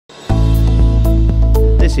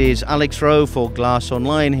is Alex Rowe for Glass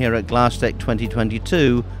Online here at Glasstec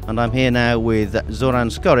 2022, and I'm here now with Zoran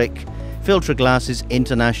Skoric, FILTRAGLASS's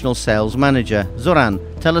International Sales Manager. Zoran,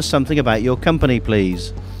 tell us something about your company,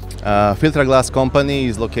 please. FILTRAGLASS company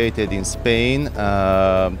is located in Spain.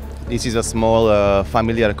 This is a small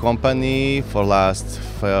familiar company. For last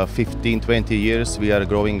 15-20 years we are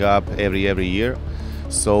growing up every year.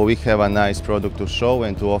 So we have a nice product to show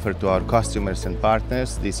and to offer to our customers and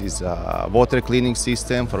partners. This is a water cleaning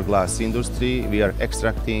system for glass industry. We are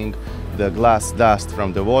extracting the glass dust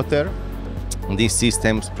from the water. This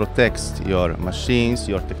system protects your machines,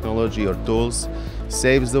 your technology, your tools,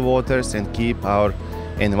 saves the waters and keep our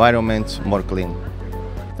environment more clean.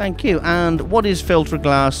 Thank you. And what is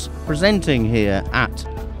FILTRAGLASS presenting here at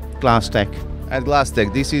Glasstec? At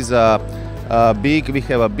Glasstec, this is we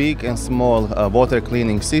have a big and small water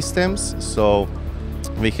cleaning systems. So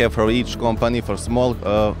we have for each company, for small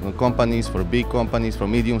companies, for big companies, for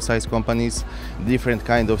medium-sized companies, different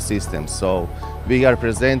kind of systems. So we are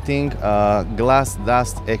presenting glass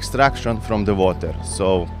dust extraction from the water.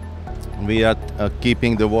 So we are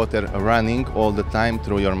keeping the water running all the time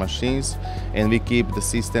through your machines, and we keep the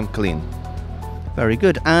system clean. Very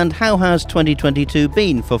good. And how has 2022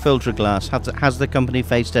 been for FILTRAGLASS? Has the company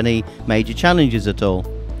faced any major challenges at all?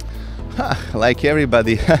 Like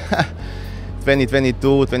everybody. 2022,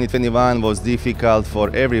 2021 was difficult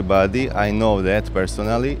for everybody. I know that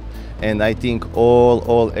personally. And I think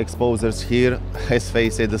all exposers here has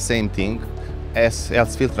faced the same thing as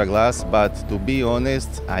FILTRAGLASS. But to be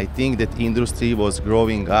honest, I think that industry was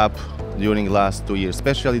growing up during last 2 years,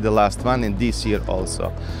 especially the last one and this year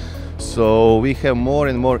also. So we have more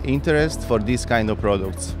and more interest for this kind of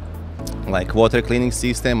products. Like water cleaning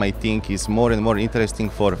system, I think is more and more interesting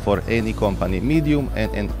for any company, medium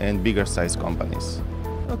and bigger size companies.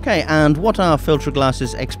 Okay, and what are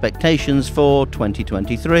FILTRAGLASS's expectations for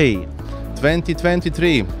 2023?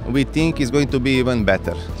 2023, we think is going to be even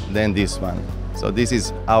better than this one. So this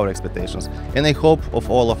is our expectations, and I hope of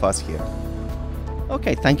all of us here.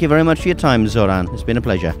 Okay, thank you very much for your time, Zoran. It's been a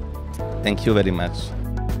pleasure. Thank you very much.